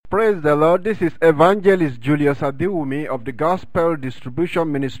Praise the Lord. This is Evangelist Julius Adiwumi of the Gospel Distribution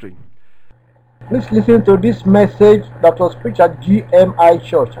Ministry. Please listen to this message that was preached at GMI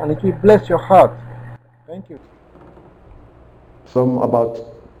Church, and it will bless your heart. Thank you. About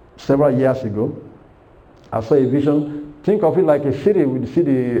several years ago, I saw a vision. Think of it like a city. We see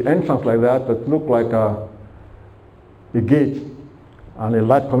the entrance like that, but look like a gate and a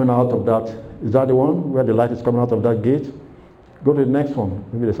light coming out of that. Is that the one where the light is coming out of that gate? Go to the next one.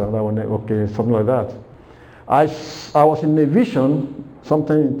 Maybe there's another one there. Okay, something like that. I was in a vision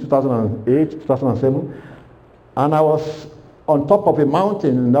sometime in 2008, 2007, and I was on top of a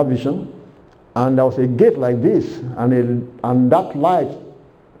mountain in that vision, and there was a gate like this, and that light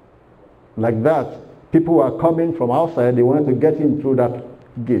like that. People were coming from outside. They wanted to get in through that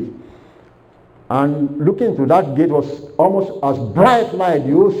gate. And looking through that gate was almost as bright light.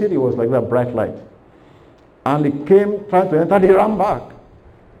 The whole city was like that bright light. And they came trying to enter, they ran back.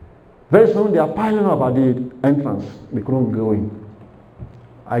 Very soon they are piling up at the entrance. They couldn't go in.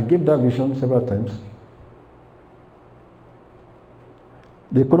 I gave that vision several times.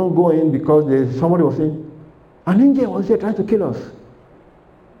 They couldn't go in because somebody was saying, an angel was here trying to kill us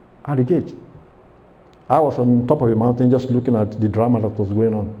at the gate. I was on top of a mountain just looking at the drama that was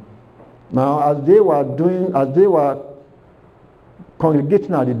going on. Now, as they were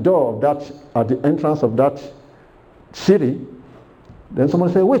congregating at the door of that, at the entrance of that city, then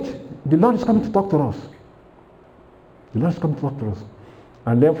someone said, wait, the Lord is coming to talk to us. The Lord is coming to talk to us.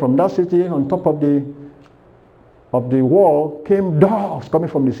 And then from that city, on top of the wall, came doves coming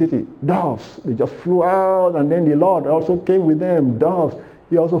from the city. Doves. They just flew out, and then the Lord also came with them, doves.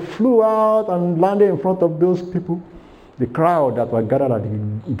 He also flew out and landed in front of those people, the crowd that were gathered at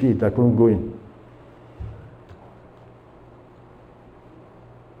the gate that couldn't go in.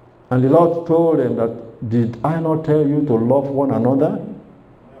 And the Lord told them that, did I not tell you to love one another?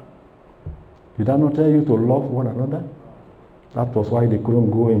 Did I not tell you to love one another? That was why they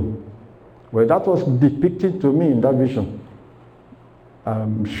couldn't go in. Well, that was depicted to me in that vision.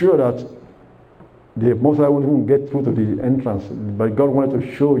 I'm sure that they most likely wouldn't get through to the entrance, but God wanted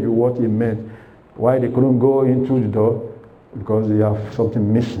to show you what He meant, why they couldn't go in through the door, because they have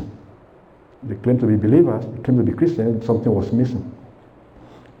something missing. They claim to be believers, they claim to be Christians, something was missing.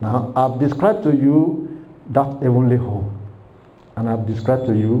 Now, I've described to you that heavenly home, and I've described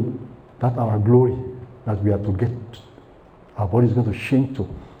to you that our glory that we are to get. Our body is going to change to,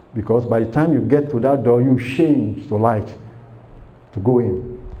 because by the time you get to that door, you change to light to go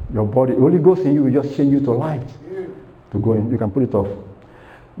in. Your body, Holy Ghost in you will just change you to light to go in. You can put it off.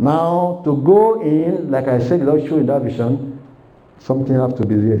 Now, to go in, like I said, I'll show you in that vision, something has to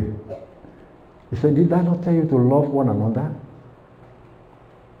be there. He said, did I not tell you to love one another?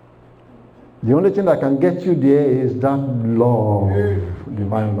 The only thing that can get you there is that love,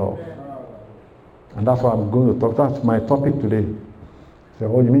 divine love. And that's what I'm going to talk. That's my topic today. So,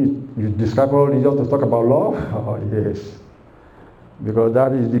 what do you mean? You describe all this just to talk about love? Oh, yes. Because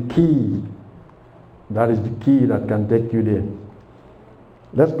that is the key. That is the key that can take you there.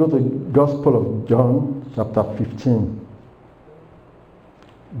 Let's go to Gospel of John, chapter 15.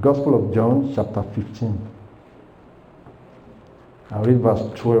 Gospel of John, chapter 15. I'll read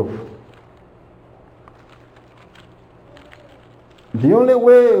verse 12. The only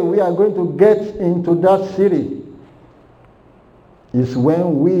way we are going to get into that city is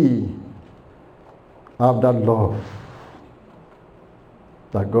when we have that love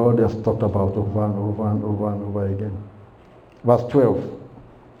that God has talked about over and over and over and over again. Verse 12,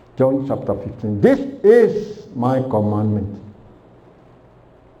 John chapter 15. This is my commandment,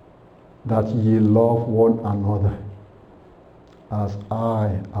 that ye love one another as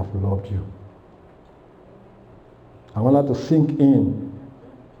I have loved you. I want that to sink in.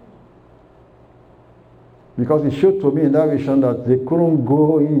 Because it showed to me in that vision that they couldn't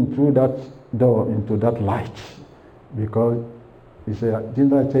go in through that door into that light. Because he said,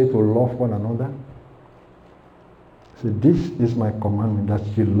 didn't I tell you to love one another? He said, this is my commandment, that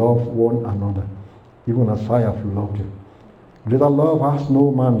you love one another, even as I have loved you. Greater love has no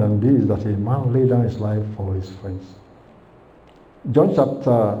man than this, that a man lay down his life for his friends. John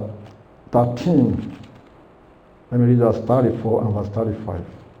chapter 13. Let me read verse 34 and verse 35.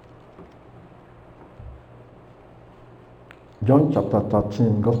 John chapter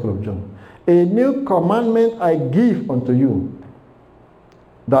 13, Gospel of John. A new commandment I give unto you,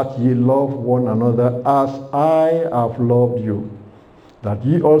 that ye love one another as I have loved you, that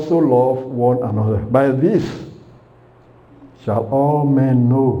ye also love one another. By this shall all men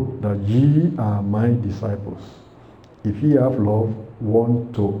know that ye are my disciples, if ye have love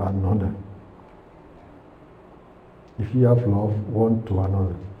one to another. If ye have love one to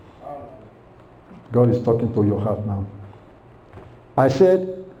another. God is talking to your heart now. I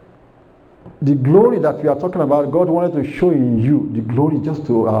said, the glory that we are talking about, God wanted to show in you the glory just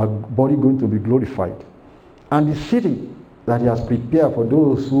to our body going to be glorified. And the city that He has prepared for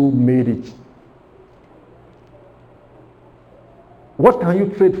those who made it. What can you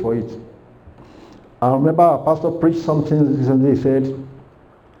trade for it? I remember our pastor preached something recently. He said,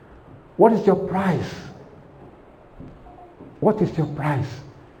 what is your price? What is your price?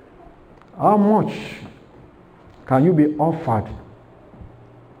 How much can you be offered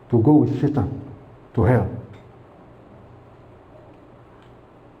to go with Satan to hell?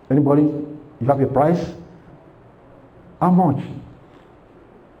 Anybody? You have a price? How much?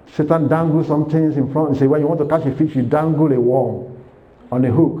 Satan dangles some things in front and say, when you want to catch a fish, you dangle a worm on a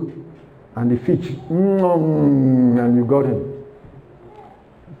hook, and the fish, and you got him.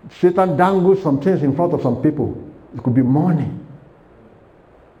 Satan dangles some things in front of some people. It could be money.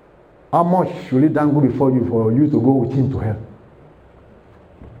 How much should he dangle before you for you to go with him to hell?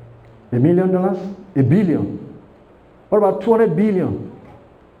 $1 million? $1 billion? What about 200 billion?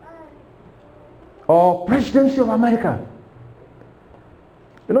 Or presidency of America?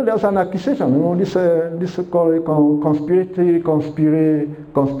 You know, there's an accusation. You know, this called conspiracy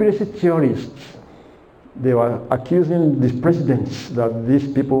theorists. They were accusing these presidents that these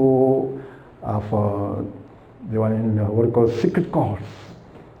people have, they were in what we call secret cults.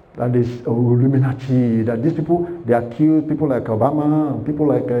 That is Illuminati. That these people, they accuse people like Obama, people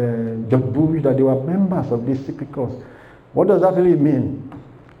like George Bush, that they were members of these secret cults. What does that really mean?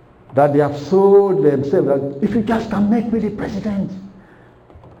 That they have sold themselves that if you just can make me the president,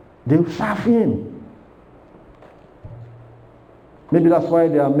 they will serve him. Maybe that's why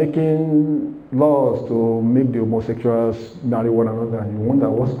they are making laws to make the homosexuals marry one another. And you wonder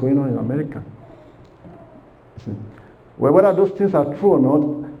what's going on in America. Well, whether those things are true or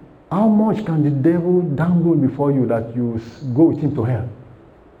not, how much can the devil dangle before you that you go with him to hell?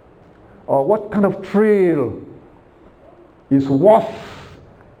 Or what kind of thrill is worth?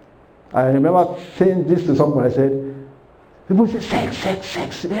 I remember saying this to someone. I said, people say,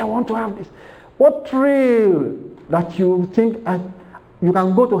 sex. They want to have this. What thrill that you think you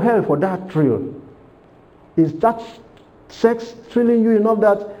can go to hell for that thrill? Is that sex thrilling you enough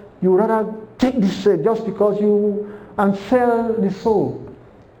that you rather take this sex just because you and sell the soul?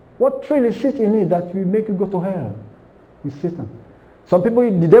 What thrill is it in it that will make you go to hell with Satan? Some people,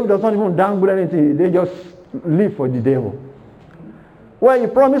 the devil does not even dangle anything. They just live for the devil. Well, you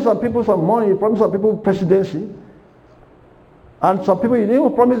promise some people some money, you promise some people presidency, and some people, you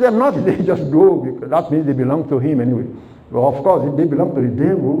didn't promise them nothing. They just go because that means they belong to him anyway. Well, of course, if they belong to the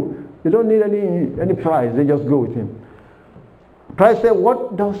devil, you don't need any prize. They just go with him. Christ said,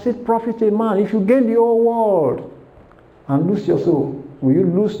 what does it profit a man if you gain the whole world and lose your soul? Will you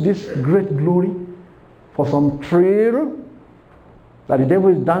lose this great glory for some thrill that the devil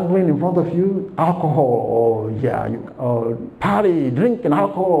is dangling in front of you? Alcohol, or party, drinking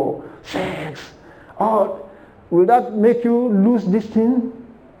alcohol, sex. Or will that make you lose this thing?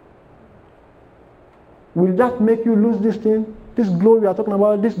 Will that make you lose this thing? This glory we are talking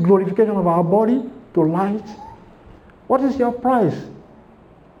about, this glorification of our body to light. What is your price?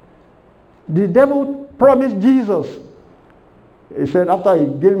 The devil promised Jesus. He said after he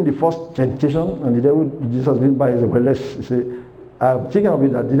gave him the first temptation, and the devil, Jesus didn't buy it. He said, well, I'm thinking of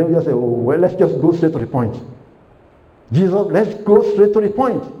it that the devil just said, oh, well, let's just go straight to the point. Jesus, let's go straight to the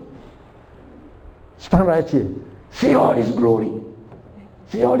point. Stand right here. See all this glory.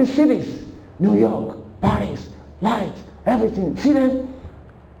 See all these cities. New York, Paris, light, everything. See them?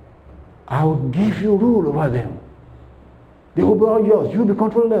 I will give you rule over them. They will be all yours. You will be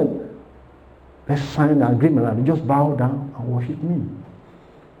controlling them. Let's sign an agreement and just bow down and worship me.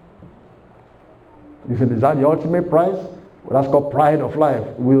 You said, is that the ultimate price? Well, that's called pride of life.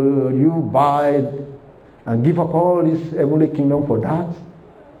 Will you buy and give up all this heavenly kingdom for that?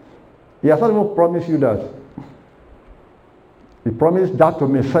 He has not even promised you that. He promised that to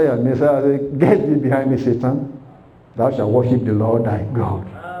Messiah. Messiah said, get thee behind me, Satan. Thou shalt worship the Lord thy God.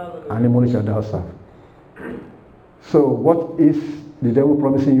 And him only shalt thou serve. So what is the devil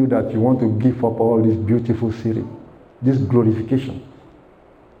promising you that you want to give up all this beautiful city, this glorification?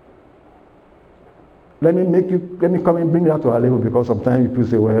 Let me come and bring that to our level, because sometimes people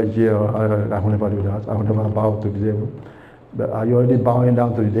say, well, yeah, I will never do that. I will never bow to the devil. But are you already bowing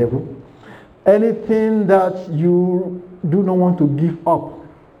down to the devil? Anything that you do not want to give up,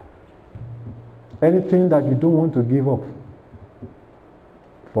 anything that you don't want to give up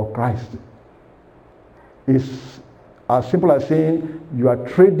for Christ, is as simple as saying you are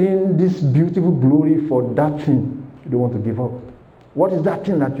trading this beautiful glory for that thing you don't want to give up. What is that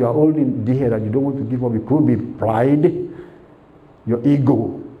thing that you are holding dear that you don't want to give up? It could be pride, your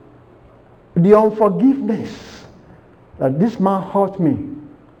ego, the unforgiveness, that this man hurt me,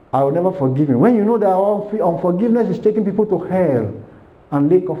 I will never forgive him. When you know that unforgiveness is taking people to hell and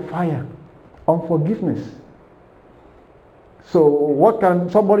lake of fire, unforgiveness. So what can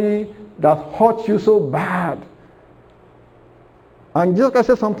somebody that hurts you so bad? And Jesus Christ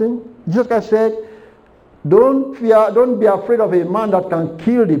said something. Jesus Christ said, don't be afraid of a man that can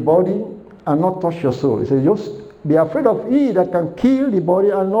kill the body and not touch your soul. He said, just be afraid of he that can kill the body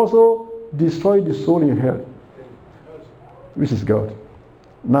and also destroy the soul in hell, which is God.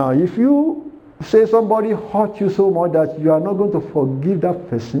 Now, if you say somebody hurt you so much that you are not going to forgive that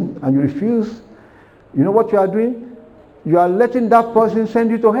person and you refuse, you know what you are doing? You are letting that person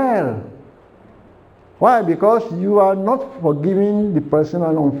send you to hell. Why? Because you are not forgiving the person,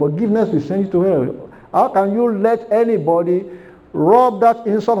 and unforgiveness will send you to hell. How can you let anybody rub that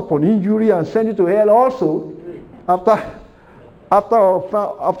insult upon injury and send you to hell also after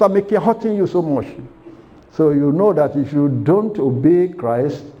hurting you so much? So you know that if you don't obey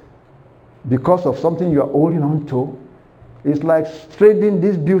Christ because of something you are holding on to, it's like trading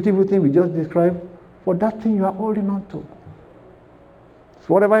this beautiful thing we just described for that thing you are holding on to.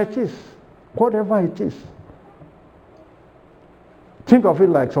 So whatever it is. Think of it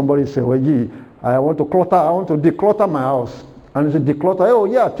like somebody say, well, gee, I want to declutter my house. And it's a declutter, oh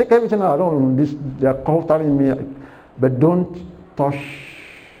yeah, take everything out. They are cluttering me. But don't touch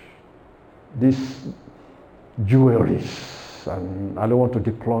this jewelries, and I don't want to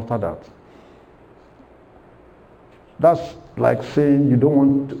declutter that. That's like saying you don't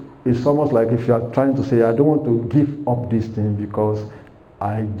want to, it's almost like if you are trying to say, I don't want to give up this thing because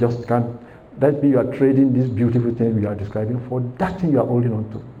I just can't. That means you are trading this beautiful thing we are describing for that thing you are holding on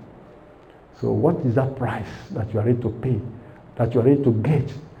to. So what is that price that you are ready to pay, that you are ready to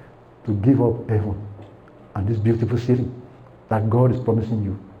get to give up heaven and this beautiful city that God is promising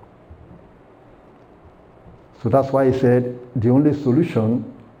you? So that's why he said the only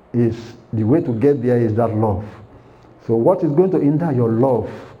solution is, the way to get there is that love. So what is going to hinder your love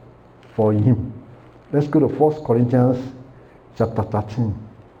for him? Let's go to 1 Corinthians chapter 13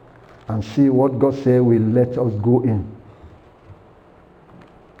 and see what God said will let us go in.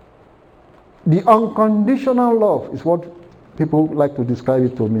 The unconditional love is what people like to describe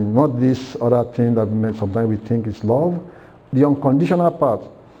it to me, not this other thing that sometimes we think is love. The unconditional part.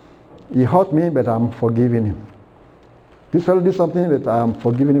 He hurt me, but I'm forgiving him. This fellow did something that I am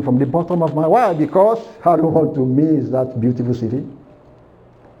forgiving him from the bottom of my heart. Why? Because I don't want to miss that beautiful city.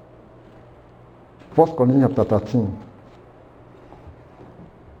 1 Corinthians chapter 13.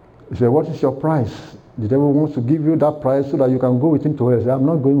 He said, what is your price? The devil wants to give you that price so that you can go with him to hell. He said, I'm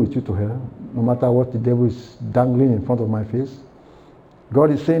not going with you to hell, no matter what the devil is dangling in front of my face.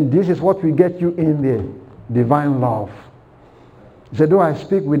 God is saying, this is what will get you in there, divine love. He said, though I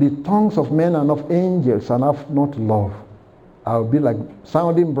speak with the tongues of men and of angels and have not love, I will be like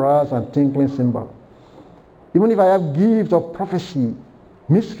sounding brass and tinkling cymbal. Even if I have gifts of prophecy,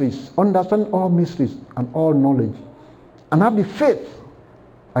 mysteries, understanding all mysteries and all knowledge, and have the faith,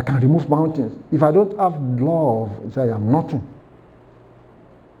 I can remove mountains. If I don't have love, I am nothing.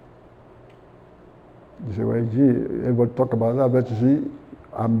 You say, well, gee, everybody talk about that, but you see,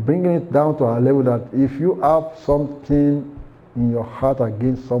 I'm bringing it down to a level that if you have something in your heart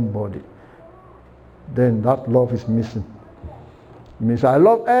against somebody, then that love is missing. It means I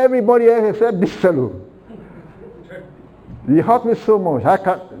love everybody else except this fellow. He hurt me so much. I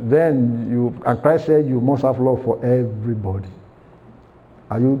can't. Then you, and Christ said, you must have love for everybody.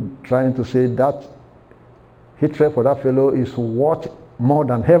 Are you trying to say that hatred for that fellow is worth more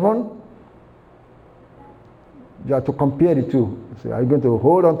than heaven? You have to compare the two. So are you going to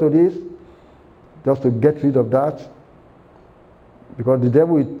hold on to this just to get rid of that? Because the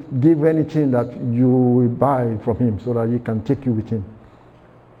devil will give anything that you will buy from him so that he can take you with him.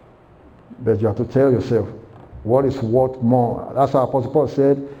 But you have to tell yourself what is worth more. That's how Apostle Paul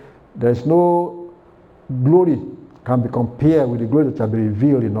said, there is no glory can be compared with the glory that shall be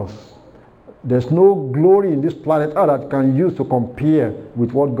revealed in us. There's no glory in this planet that can use to compare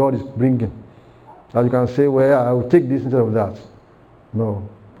with what God is bringing. That you can say, well, I will take this instead of that. No,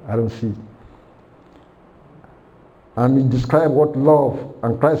 I don't see it. And he described what love,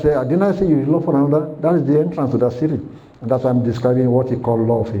 and Christ said, didn't I say you love one another? That is the entrance to that city. And that's why I'm describing what he called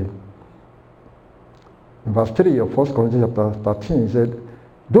love here. In verse 3 of 1 Corinthians chapter 13, he said,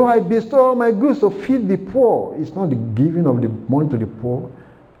 though I bestow all my goods to feed the poor, it's not the giving of the money to the poor.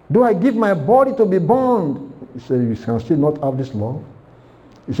 Though I give my body to be burned, he said, you can still not have this love.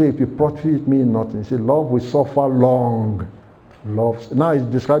 He said, if you profit me nothing. He said, love will suffer long Love. Now it's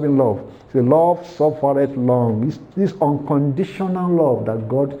describing love. Say, love suffereth long. It's this unconditional love that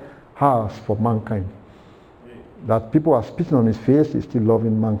God has for mankind. That people are spitting on his face, he's still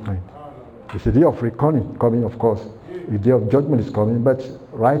loving mankind. It's a day of reckoning coming, of course. The day of judgment is coming, but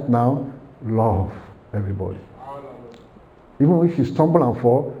right now, love everybody. Even if you stumble and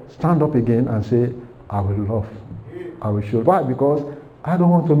fall, stand up again and say, I will love. I will show. Why? Because I don't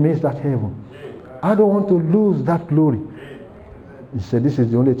want to miss that heaven. I don't want to lose that glory. He said, this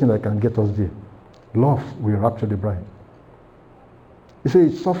is the only thing that can get us there. Love will rapture the bride. He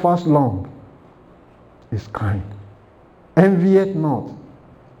said, it suffers long. It's kind. Envieth not.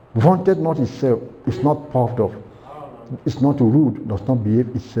 Vaunted not itself. It's not puffed up. It's not rude. Does not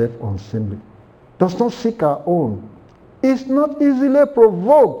behave itself unseemly. Does not seek our own. Is not easily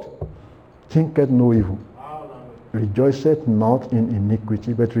provoked. Thinketh no evil. Rejoiceth not in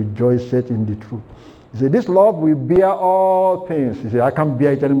iniquity, but rejoiceth in the truth. He said, this love will bear all things. He said, I can't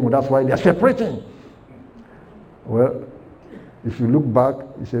bear it anymore. That's why they are separating. Well, if you look back,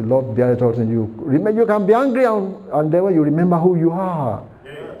 he said, Lord, bear it all things. You can be angry and then when you remember who you are,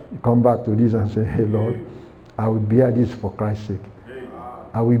 you come back to this and say, hey, Lord, I will bear this for Christ's sake.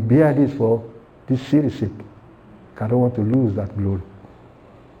 I will bear this for this city's sake. I don't want to lose that glory.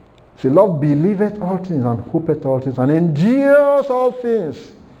 See, love believeth all things and hopeth all things and endures all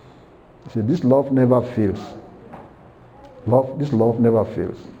things. See, this love never fails. This love never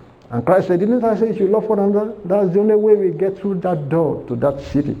fails. And Christ said, didn't I say you should love one another? That's the only way we get through that door to that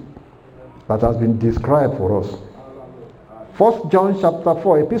city that has been described for us. 1 John chapter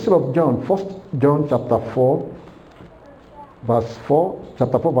 4, Epistle of John, 1 John chapter 4, verse 4,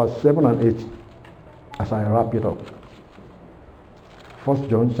 chapter 4, verse 7 and 8, as I wrap it up. 1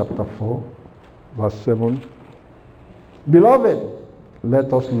 John chapter 4, verse 7. Beloved,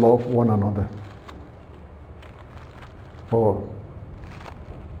 let us love one another. For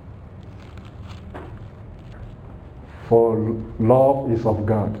love is of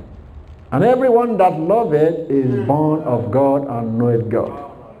God. And everyone that loveth is born of God and knoweth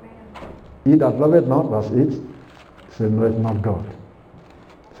God. He that loveth not, verse 8, say, knoweth not God.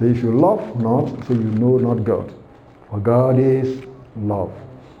 So if you love not, so you know not God. For God is love.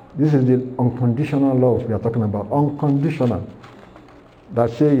 This is the unconditional love we are talking about. Unconditional.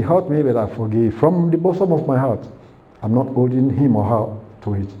 That say, he hurt me, but I forgive. From the bosom of my heart. I'm not holding him or her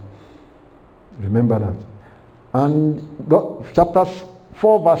to it. Remember that. And God, chapter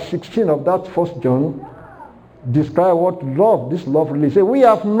 4, verse 16 of that 1 John describe what love, this love really says. We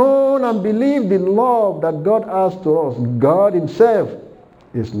have known and believed the love that God has to us. God himself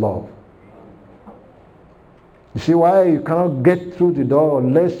is love. You see why you cannot get through the door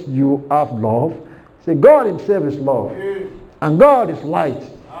unless you have love? Say, God himself is love. And God is light.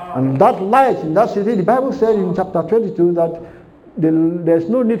 And that light in that city, the Bible said in chapter 22 that there's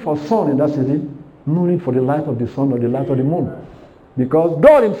no need for sun in that city. No need for the light of the sun or the light of the moon. Because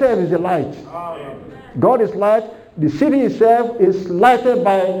God himself is the light. God is light. The city itself is lighted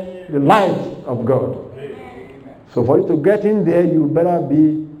by the light of God. So for you to get in there, you better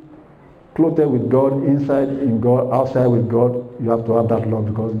be clothed with God, inside in God, outside with God. You have to have that love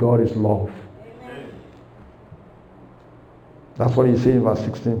because God is love. That's what he says in verse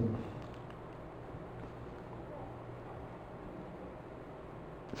 16.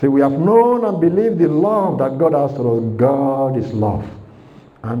 See, we have known and believed the love that God has to us. God is love.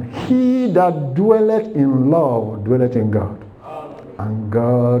 And he that dwelleth in love dwelleth in God. And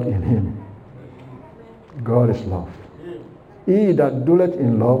God in him. God is love. He that dwelleth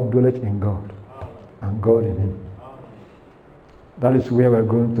in love dwelleth in God. And God in him. That is where we're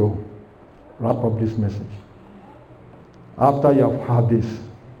going to wrap up this message. After you have heard this,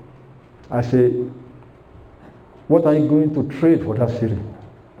 I say, what are you going to trade for that city?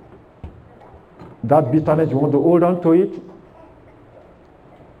 That bitterness, you want to hold on to it?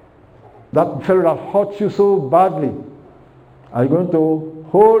 That fellow that hurt you so badly, are you going to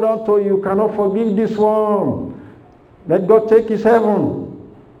hold on to it? You cannot forgive this one. Let God take his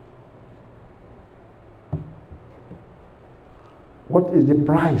heaven. What is the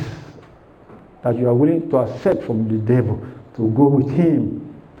price that you are willing to accept from the devil to go with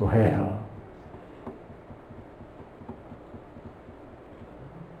him to hell?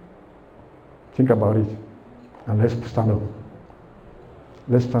 Think about it. And let's stand up.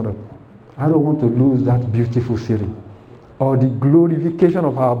 Let's stand up. I don't want to lose that beautiful city or the glorification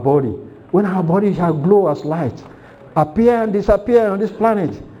of our body. When our body shall glow as light, appear and disappear on this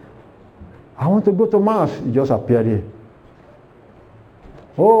planet. I want to go to Mars. You just appear there.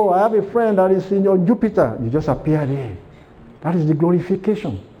 Oh, I have a friend that is on Jupiter. You just appear there. That is the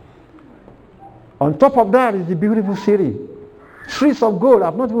glorification. On top of that is the beautiful city. Streets of gold.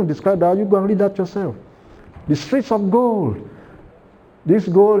 I've not even described that. You go and read that yourself. The streets of gold. This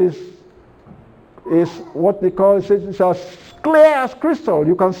gold is what they call, it's as clear as crystal.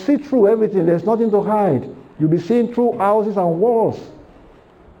 You can see through everything. There's nothing to hide. You'll be seeing through houses and walls.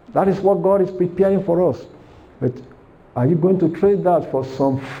 That is what God is preparing for us. But are you going to trade that for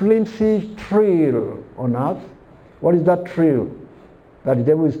some flimsy trail on earth? What is that trail that the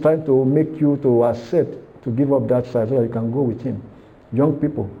devil is trying to make you to accept, to give up that side so that you can go with him? Young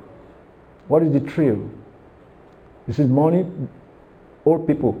people, what is the trail? Is it money? Old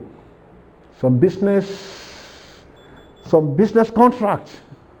people, some business contract.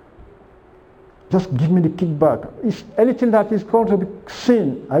 Just give me the kickback. Is anything that is going to be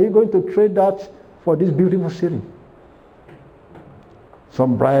sin, are you going to trade that for this beautiful city?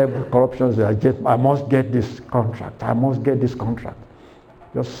 Some bribe, corruptions, I must get this contract. I must get this contract.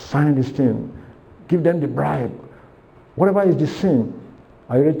 Just sign this thing. Give them the bribe. Whatever is the sin,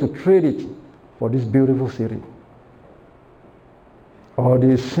 are you ready to trade it for this beautiful city? Or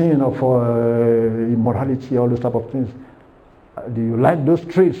the sin of immorality, all those type of things. Do you like those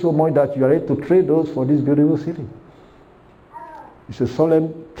trades so much that you are ready to trade those for this beautiful city? It's a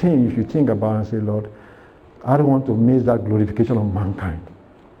solemn thing if you think about it and say, Lord, I don't want to miss that glorification of mankind.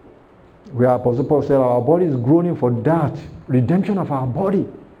 Where Apostle Paul said our body is groaning for that redemption of our body.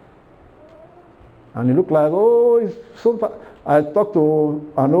 And it looked like, oh, it's so far. I talked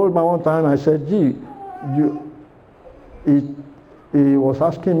to an old man one time. I said, gee, he was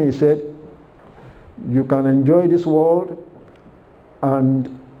asking me, he said, you can enjoy this world.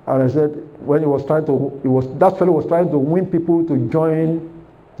 And I said, when that fellow was trying to win people to join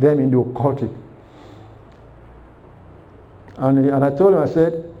them in the occultic. And I told him, I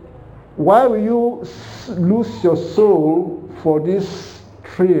said, why will you lose your soul for this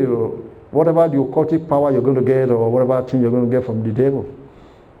thrill, whatever the occultic power you're going to get or whatever thing you're going to get from the devil?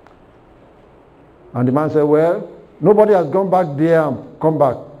 And the man said, well, nobody has gone back there and come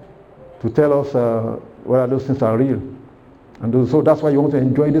back to tell us whether those things are real. And so that's why you want to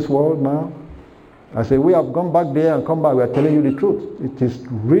enjoy this world now? I said, we have gone back there and come back. We are telling you the truth. It is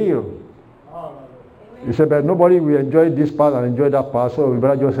real. He said, but nobody will enjoy this part and enjoy that part, so we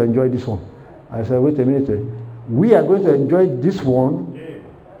better just enjoy this one. I said, wait a minute. We are going to enjoy this one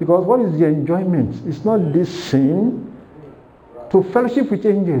because what is the enjoyment? It's not this sin. To fellowship with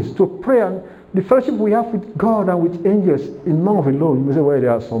angels, to pray, and the fellowship we have with God and with angels in love alone. You may say, well,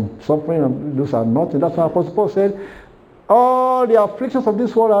 there are some suffering and those are nothing. That's why Apostle Paul said, all the afflictions of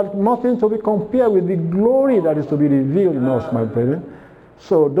this world are nothing to be compared with the glory that is to be revealed in us, my brethren.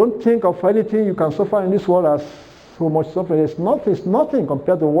 So don't think of anything you can suffer in this world as so much suffering. It's nothing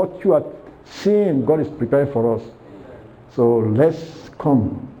compared to what you are seeing God is preparing for us. So let's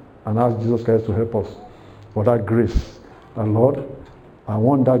come and ask Jesus Christ to help us for that grace. And Lord, I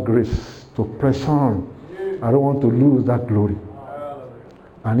want that grace to press on. I don't want to lose that glory.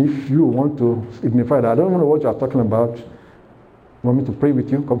 And if you want to signify that, I don't know what you are talking about. You want me to pray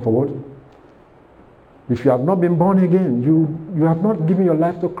with you? Come forward. If you have not been born again, you have not given your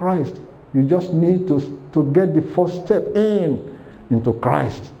life to Christ. You just need to get the first step into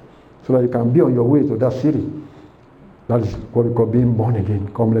Christ so that you can be on your way to that city. That is what we call being born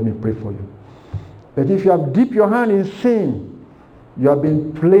again. Come, let me pray for you. But if you have dipped your hand in sin, you have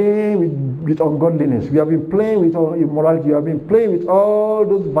been playing with ungodliness. You have been playing with immorality. You have been playing with all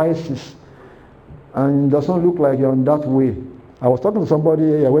those vices. And it doesn't look like you're on that way. I was talking to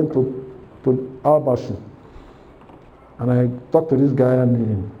somebody. I went to Albertson. And I talked to this guy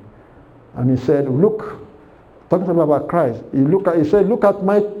and he said, look, talking to him about Christ. He said, look at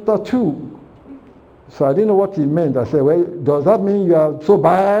my tattoo. So I didn't know what he meant. I said, well, does that mean you are so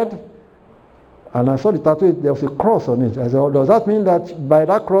bad? And I saw the tattoo, there was a cross on it. I said, oh, does that mean that by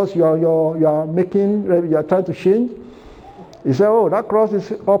that cross you are trying to change? He said, oh, that cross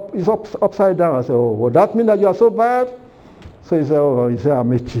is upside down. I said, oh, well, that mean that you are so bad? So he said,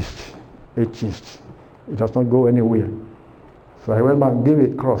 I'm atheist. It does not go anywhere. So I went back and gave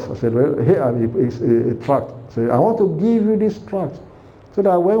it a cross. I said, well, here is a tract. So I want to give you this tract so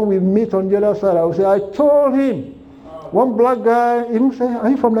that when we meet on the other side, I will say, I told him. One black guy, he said, are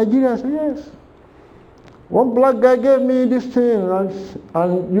you from Nigeria? I said, yes. One black guy gave me this thing,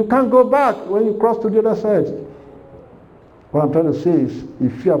 and you can't go back when you cross to the other side. What I'm trying to say is,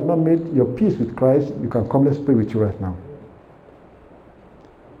 if you have not made your peace with Christ, you can come, let's pray with you right now.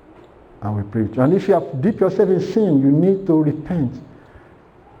 And we pray with you. And if you have dipped yourself in sin, you need to repent.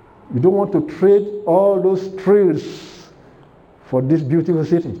 You don't want to trade all those trails for this beautiful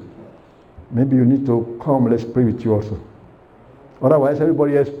city. Maybe you need to come, let's pray with you also. Otherwise,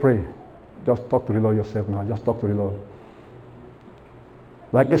 everybody else pray. Just talk to the Lord yourself now. Just talk to the Lord.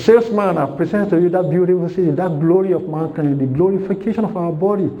 Like a salesman, I present to you that beautiful city, that glory of mankind, the glorification of our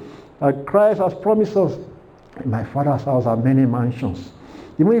body, that Christ has promised us. In my Father's house are many mansions.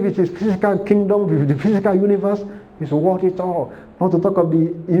 Even if it is physical kingdom, if the physical universe, it's worth it all. Not to talk of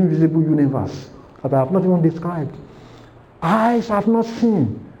the invisible universe that I have not even described. Eyes have not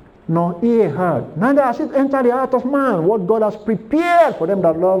seen, nor ear heard, neither has it entered the heart of man what God has prepared for them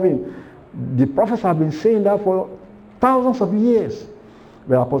that love him. The prophets have been saying that for thousands of years.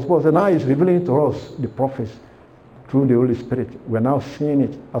 The Apostle Paul said, now he's revealing to us, the prophets, through the Holy Spirit. We're now seeing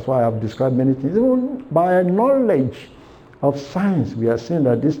it. That's why I have described many things. Even by knowledge of science, we are seeing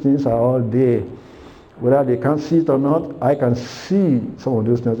that these things are all there. Whether they can see it or not, I can see some of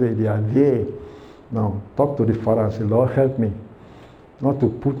those things. They are there. Now, talk to the Father and say, Lord, help me not to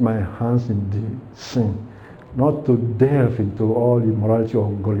put my hands in the sin, not to delve into all the immorality or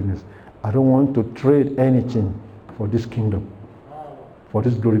ungodliness. I don't want to trade anything for this kingdom, for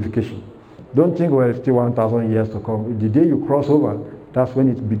this glorification. Don't think, well, it's still 1,000 years to come. The day you cross over, that's when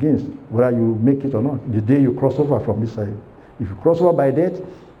it begins, whether you make it or not. The day you cross over from this side. If you cross over by death,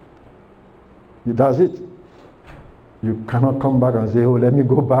 that's it. You cannot come back and say, oh, let me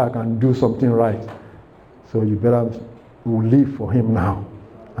go back and do something right. So you better live for him now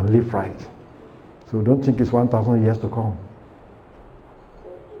and live right. So don't think it's 1,000 years to come.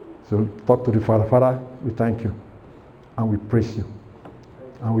 So talk to the Father. Father, we thank you and we praise you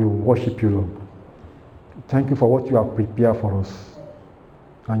and we worship you, Lord. Thank you for what you have prepared for us.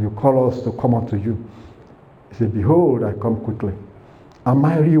 And you call us to come unto you. He said, behold, I come quickly. And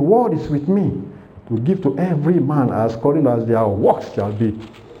my reward is with me to give to every man as according as their works shall be.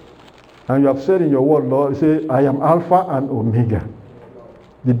 And you have said in your word, Lord, you say, I am Alpha and Omega,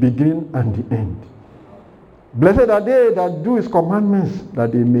 the beginning and the end. Blessed are they that do his commandments,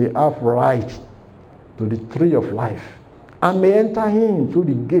 that they may have right to the tree of life, and may enter in through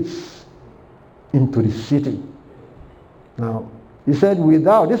the gates into the city. Now, he said,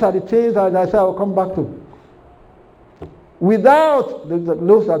 without, these are the things that I said I will come back to. Without,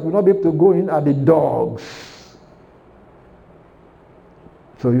 those that will not be able to go in are the dogs.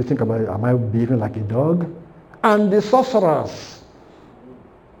 So you think about it, am I behaving like a dog? And the sorcerers.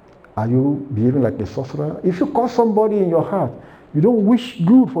 Are you behaving like a sorcerer? If you cause somebody in your heart, you don't wish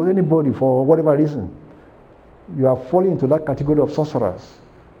good for anybody for whatever reason, you are falling into that category of sorcerers.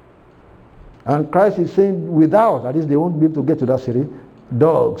 And Christ is saying, without, that is, they won't be able to get to that city,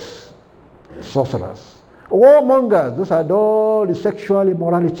 dogs, sorcerers. Warmongers, those are all the sexual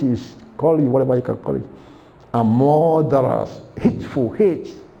immoralities, call it whatever you can call it. And murderers, hateful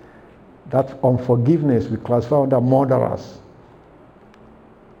hate. That unforgiveness we classify under murderers.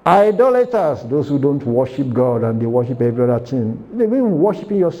 Idolaters, those who don't worship God and they worship every other thing. They may be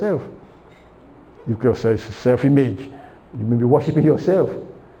worshiping yourself. You can say it's self-image. You may be worshiping yourself.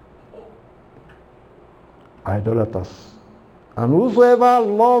 Idolaters. And whosoever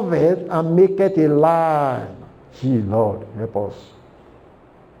loveth and maketh a lie, gee, Lord, help us.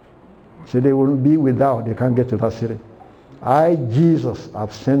 So they will be without, they can't get to that city. I, Jesus,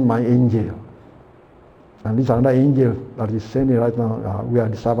 have sent my angel. And this is another angel that is sending right now. We are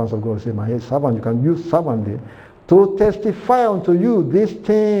the servants of God. Say, my servant, you can use servant there to testify unto you these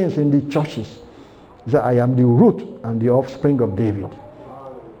things in the churches. He said, I am the root and the offspring of David,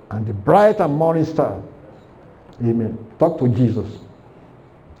 and the bright and morning star. Amen. Talk to Jesus.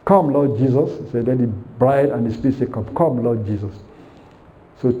 Come, Lord Jesus. He said, let the bride and the spirit say, come. Come, Lord Jesus.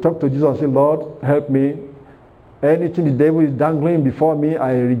 So talk to Jesus and say, Lord, help me. Anything the devil is dangling before me,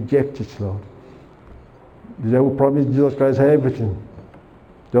 I reject it, Lord. The devil promised Jesus Christ everything.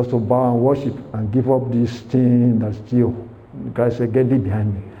 Just to bow and worship and give up this thing that's still. Christ said, get thee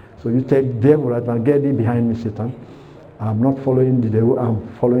behind me. So you take the devil right now, get thee behind me, Satan. I'm not following the devil, I'm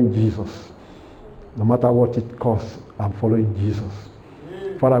following Jesus. No matter what it costs, I'm following Jesus.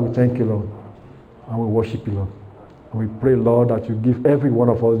 Father, we thank you, Lord. And we worship you, Lord. And we pray, Lord, that you give every one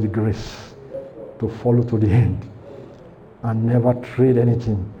of us the grace to follow to the end and never trade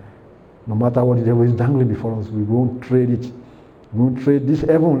anything. No matter what the devil is dangling before us, we won't trade it. We won't trade this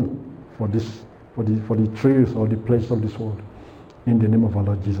heaven for the trees or the pleasures of this world. In the name of our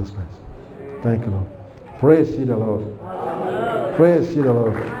Lord Jesus Christ. Thank you, Lord. Praise ye the Lord. Praise ye the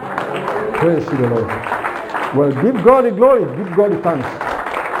Lord. Praise ye the Lord. Well, give God the glory. Give God the thanks.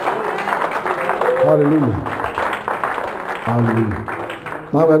 Hallelujah. Hallelujah.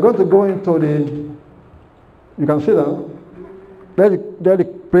 Now we're going to go into the, you can see that. Let the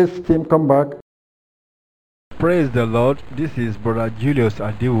praise team come back. Praise the Lord. This is Brother Julius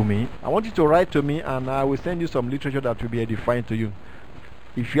Adewumi. I want you to write to me and I will send you some literature that will be edifying to you.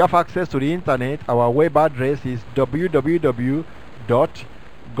 If you have access to the internet, our web address is www.heavenly-home-3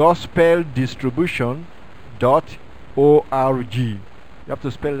 gospeldistribution.org. You have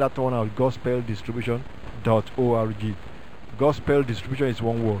to spell that one out, gospeldistribution.org. Gospel distribution is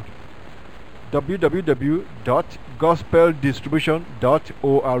one word.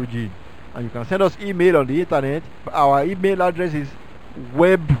 www.gospeldistribution.org. And you can send us email on the internet. Our email address is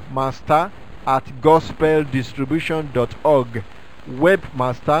webmaster@gospeldistribution.org.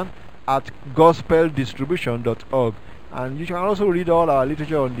 webmaster@gospeldistribution.org. And you can also read all our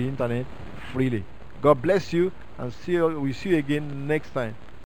literature on the internet freely. God bless you, and we'll see you again next time.